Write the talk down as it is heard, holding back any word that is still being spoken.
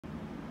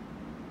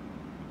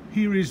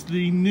Here is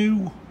the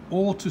new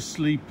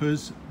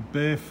Autosleepers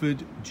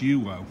Burford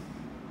Duo.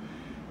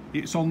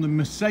 It's on the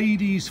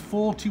Mercedes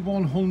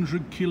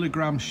 4100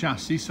 kilogram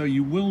chassis, so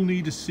you will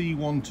need a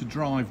C1 to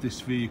drive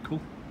this vehicle.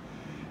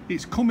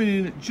 It's coming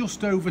in at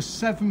just over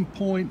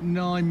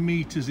 7.9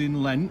 meters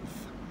in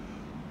length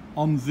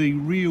on the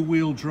rear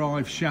wheel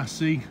drive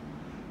chassis,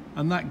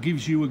 and that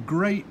gives you a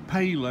great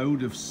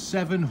payload of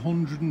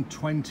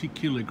 720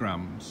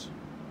 kilograms.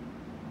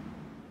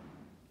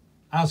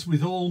 As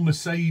with all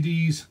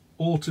Mercedes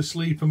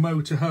Autosleeper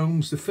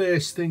motorhomes, the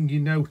first thing you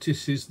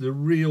notice is the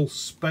real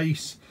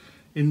space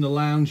in the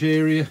lounge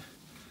area.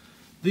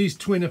 These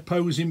twin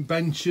opposing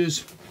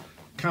benches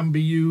can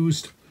be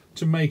used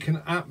to make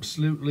an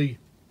absolutely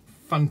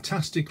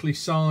fantastically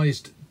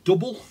sized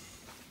double.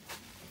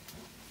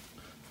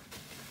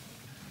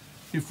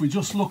 If we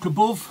just look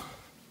above,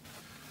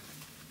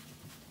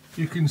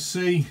 you can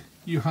see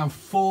you have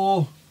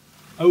 4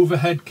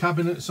 overhead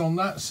cabinets on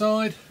that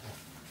side,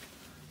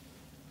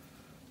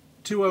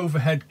 2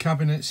 overhead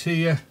cabinets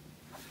here,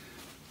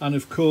 and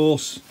of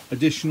course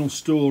additional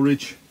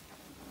storage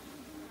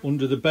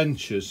under the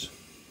benches.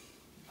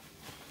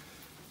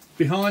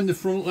 Behind the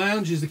front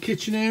lounge is the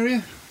kitchen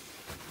area,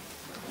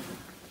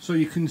 so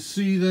you can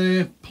see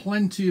there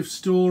plenty of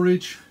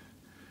storage.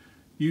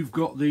 You've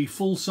got the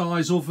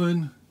full-size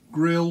oven,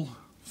 grill,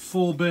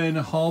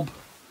 4-burner hob,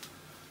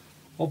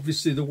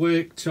 obviously the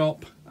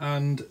worktop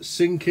and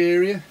sink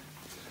area.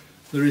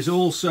 There is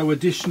also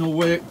additional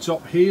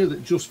worktop here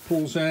that just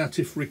pulls out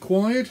if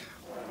required.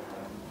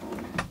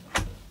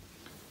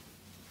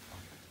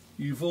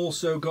 You've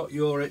also got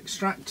your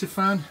extractor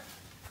fan.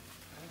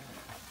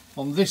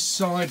 On this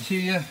side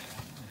here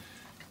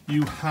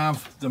you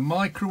have the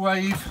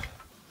microwave,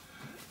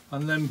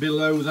 and then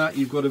below that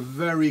you've got a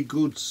very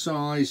good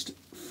sized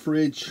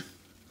fridge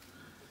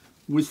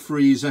with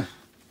freezer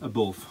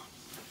above.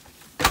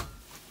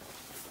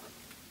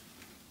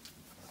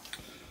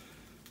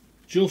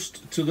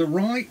 Just to the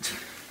right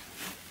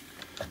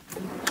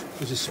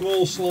there's a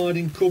small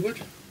sliding cupboard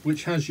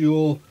which has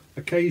your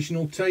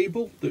occasional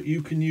table that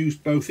you can use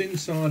both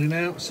inside and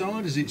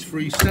outside as it's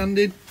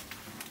freestanding.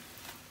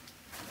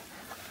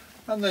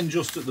 And then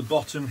just at the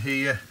bottom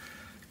here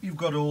you've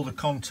got all the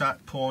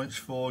contact points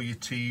for your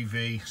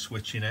TV,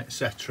 switching,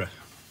 etc.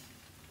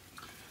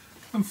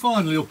 And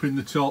finally up in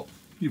the top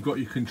you've got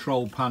your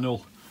control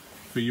panel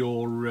for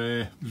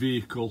your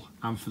vehicle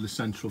and for the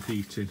central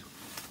heating.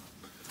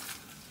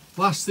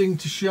 Last thing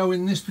to show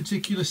in this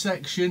particular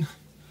section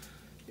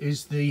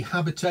is the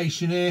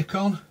habitation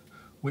aircon,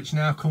 which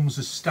now comes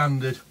as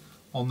standard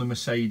on the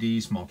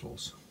Mercedes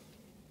models.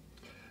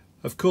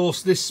 Of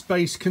course this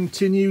space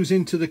continues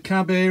into the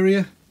cab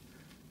area.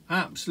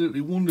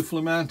 Absolutely wonderful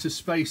amount of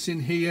space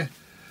in here,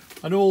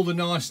 and all the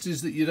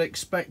niceties that you'd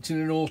expect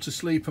in an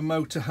Autosleeper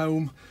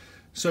motorhome.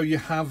 So you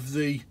have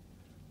the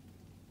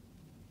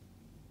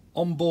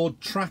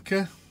onboard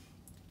tracker,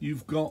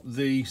 you've got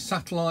the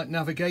satellite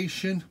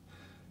navigation,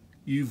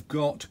 you've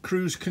got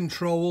cruise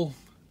control,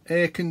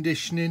 air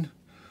conditioning,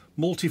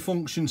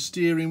 multifunction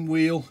steering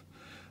wheel.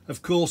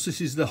 Of course this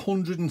is the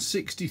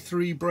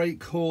 163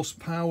 brake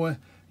horsepower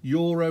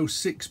Euro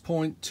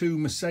 6.2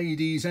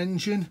 Mercedes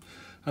engine,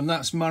 and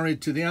that's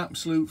married to the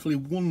absolutely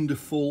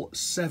wonderful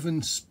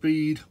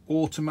 7-speed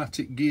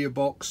automatic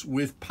gearbox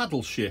with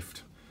paddle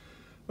shift.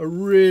 A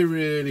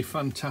really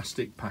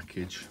fantastic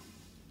package.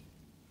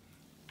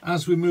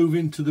 As we move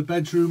into the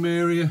bedroom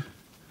area,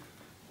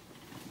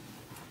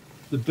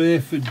 the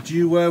Burford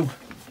Duo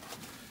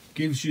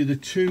gives you the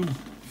 2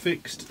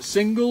 fixed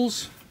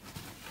singles,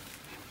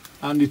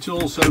 and it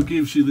also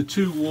gives you the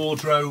 2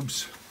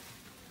 wardrobes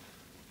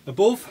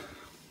above.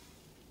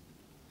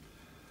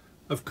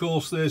 Of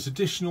course there's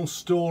additional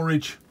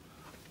storage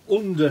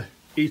under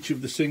each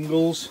of the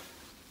singles,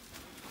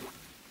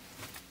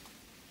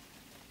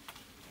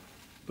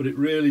 but it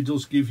really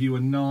does give you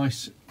a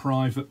nice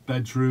private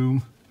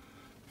bedroom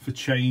for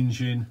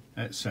changing,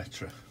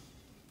 etc.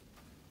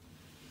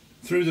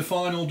 Through the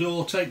final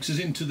door takes us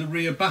into the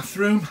rear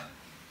bathroom.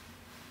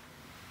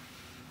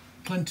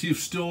 Plenty of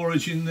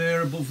storage in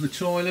there above the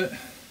toilet.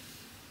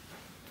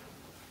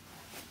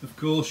 Of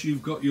course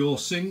you've got your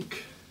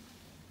sink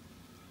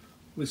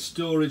with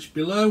storage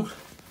below,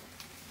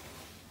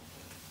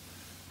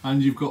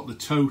 and you've got the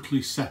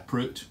totally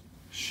separate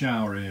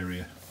shower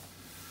area.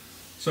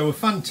 So a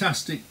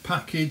fantastic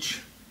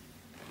package,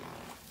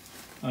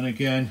 and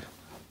again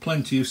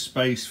plenty of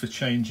space for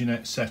changing,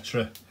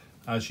 etc.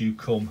 as you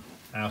come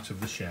out of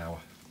the shower.